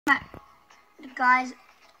guys,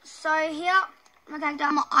 so here my character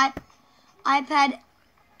on my iPad,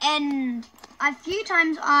 and a few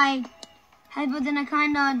times I had, but then I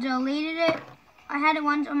kind of deleted it. I had it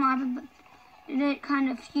once on my iPad, but it kind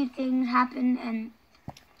of few things happened, and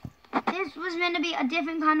this was meant to be a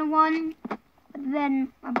different kind of one, but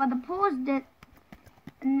then my brother paused it,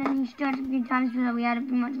 and then he started a few times, so we had to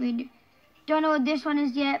pretty much redo. Don't know what this one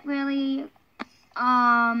is yet, really.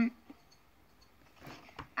 Ow.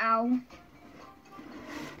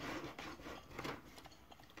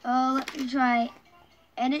 Let me try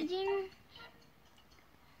editing.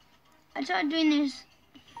 I tried doing this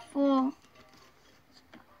for,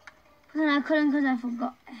 and I couldn't because I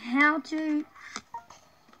forgot how to.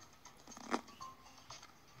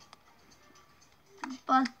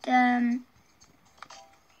 But oh,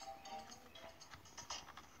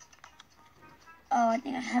 I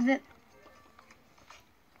think I have it.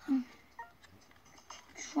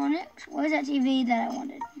 Tronics. What was that TV that I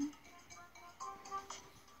wanted?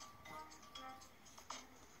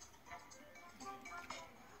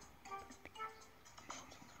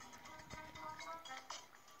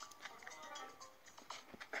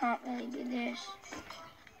 Can't really do this.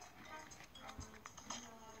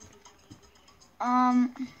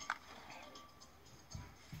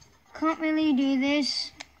 Can't really do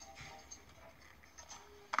this.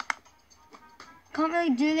 Can't really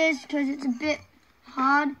do this because it's a bit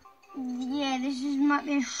hard. Yeah, might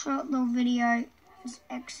be a short little video. Let's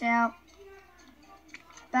X out.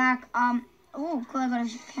 Back. Oh, cool, I got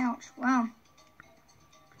a couch. Wow.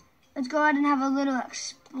 Let's go ahead and have a little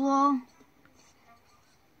explore.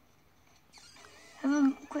 Have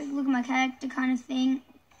a quick look at my character kind of thing.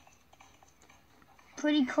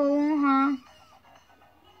 Pretty cool, huh?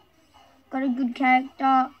 Got a good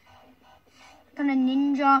character. Kind of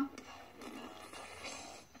ninja.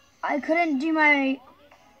 I couldn't do my...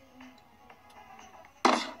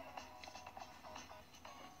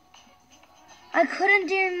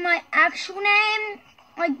 actual name,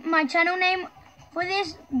 like my channel name for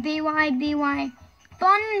this, BYBY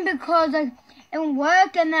Fun, because it won't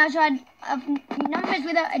work, and then I tried a few numbers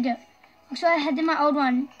with it. So I had my old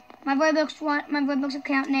one, my Roblox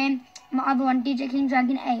account name, my other one, DJ King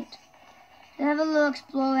Dragon 8. So I have a little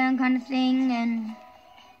explore around kind of thing, and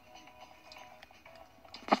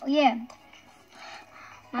oh yeah,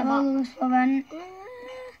 have a little explore around.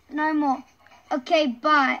 No more. Okay,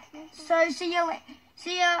 bye. So see you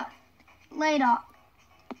later.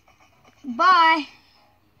 Bye.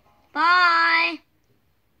 Bye.